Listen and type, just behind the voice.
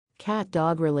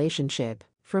Cat-dog relationship.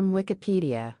 From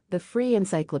Wikipedia, the free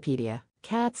encyclopedia.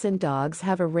 Cats and dogs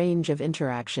have a range of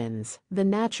interactions. The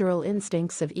natural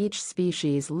instincts of each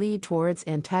species lead towards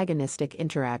antagonistic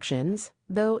interactions,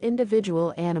 though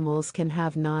individual animals can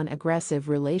have non-aggressive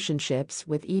relationships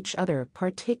with each other,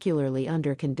 particularly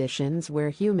under conditions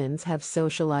where humans have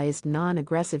socialized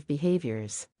non-aggressive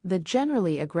behaviors. The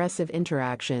generally aggressive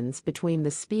interactions between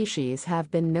the species have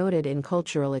been noted in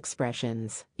cultural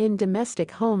expressions. In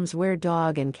domestic homes where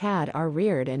dog and cat are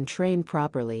reared and trained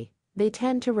properly, they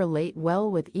tend to relate well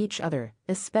with each other,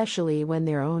 especially when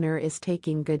their owner is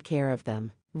taking good care of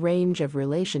them. Range of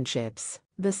relationships.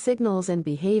 The signals and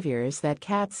behaviors that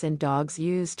cats and dogs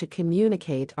use to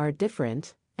communicate are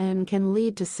different and can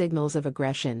lead to signals of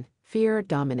aggression, fear,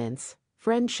 dominance,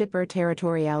 friendship, or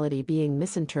territoriality being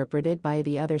misinterpreted by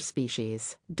the other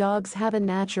species. Dogs have a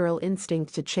natural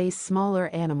instinct to chase smaller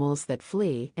animals that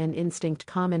flee, an instinct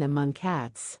common among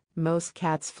cats. Most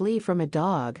cats flee from a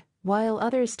dog, while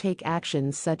others take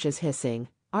actions such as hissing,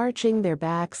 arching their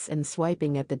backs, and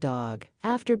swiping at the dog.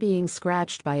 After being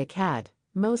scratched by a cat,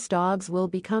 most dogs will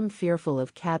become fearful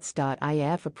of cats.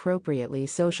 If appropriately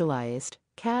socialized,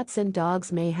 cats and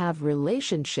dogs may have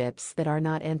relationships that are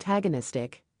not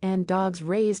antagonistic, and dogs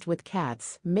raised with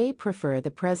cats may prefer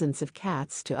the presence of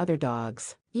cats to other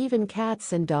dogs. Even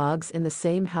cats and dogs in the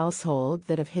same household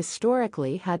that have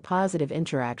historically had positive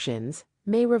interactions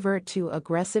may revert to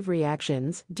aggressive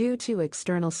reactions due to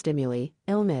external stimuli,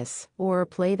 illness, or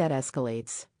play that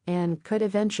escalates, and could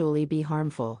eventually be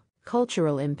harmful.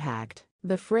 Cultural impact.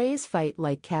 The phrase "fight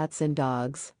like cats and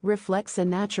dogs" reflects a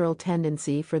natural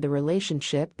tendency for the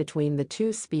relationship between the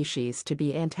two species to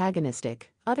be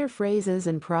antagonistic. Other phrases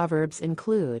and proverbs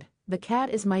include, "The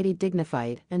cat is mighty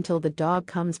dignified until the dog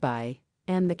comes by,"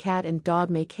 and "The cat and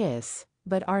dog may kiss,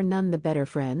 but are none the better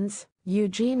friends."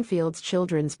 Eugene Field's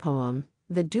children's poem,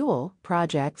 The Duel,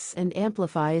 projects and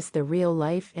amplifies the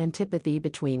real-life antipathy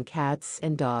between cats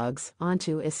and dogs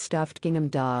onto a stuffed gingham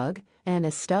dog and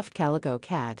a stuffed calico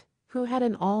cat, who had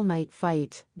an all-night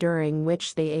fight, during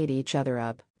which they ate each other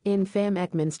up. In Fam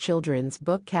Ekman's children's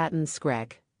book Cat and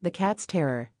Skrek, The Cat's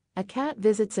Terror, a cat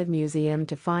visits a museum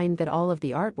to find that all of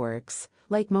the artworks,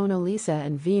 like Mona Lisa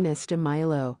and Venus de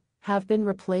Milo, have been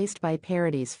replaced by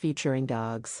parodies featuring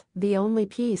dogs. The only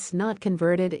piece not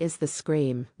converted is the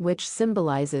scream, which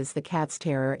symbolizes the cat's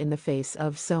terror in the face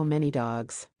of so many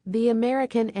dogs. The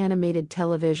American animated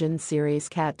television series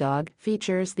Cat Dog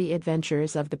features the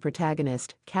adventures of the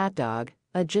protagonist, Cat Dog,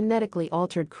 a genetically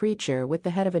altered creature with the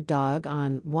head of a dog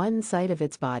on one side of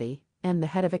its body and the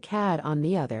head of a cat on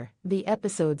the other. The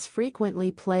episodes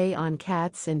frequently play on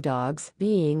cats and dogs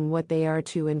being what they are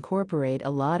to incorporate a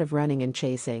lot of running and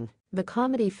chasing. The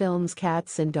comedy films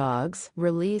Cats and Dogs,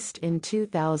 released in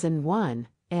 2001,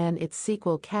 and its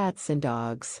sequel Cats and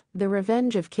Dogs, The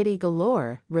Revenge of Kitty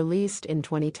Galore, released in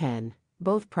 2010.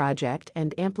 Both project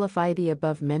and amplify the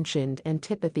above-mentioned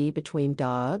antipathy between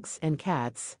dogs and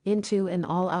cats into an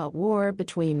all-out war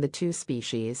between the two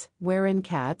species, wherein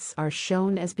cats are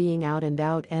shown as being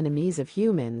out-and-out enemies of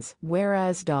humans,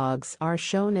 whereas dogs are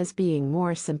shown as being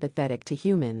more sympathetic to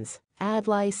humans.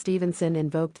 Adlai Stevenson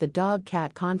invoked the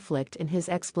dog-cat conflict in his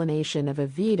explanation of a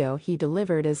veto he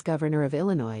delivered as governor of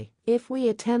Illinois. If we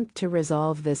attempt to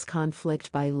resolve this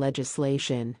conflict by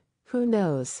legislation, who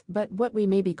knows but what we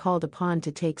may be called upon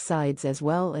to take sides as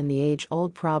well in the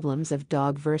age-old problems of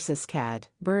dog versus cat,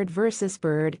 bird versus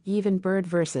bird, even bird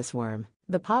versus worm.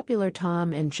 The popular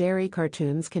Tom and Jerry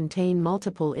cartoons contain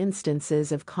multiple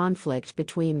instances of conflict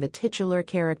between the titular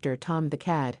character Tom the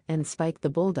cat and Spike the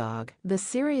bulldog. The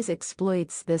series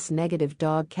exploits this negative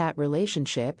dog-cat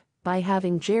relationship by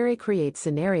having Jerry create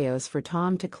scenarios for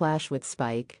Tom to clash with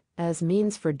Spike as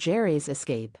means for Jerry's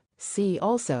escape. See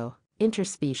also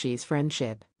interspecies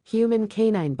friendship,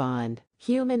 human-canine bond,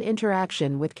 human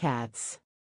interaction with cats.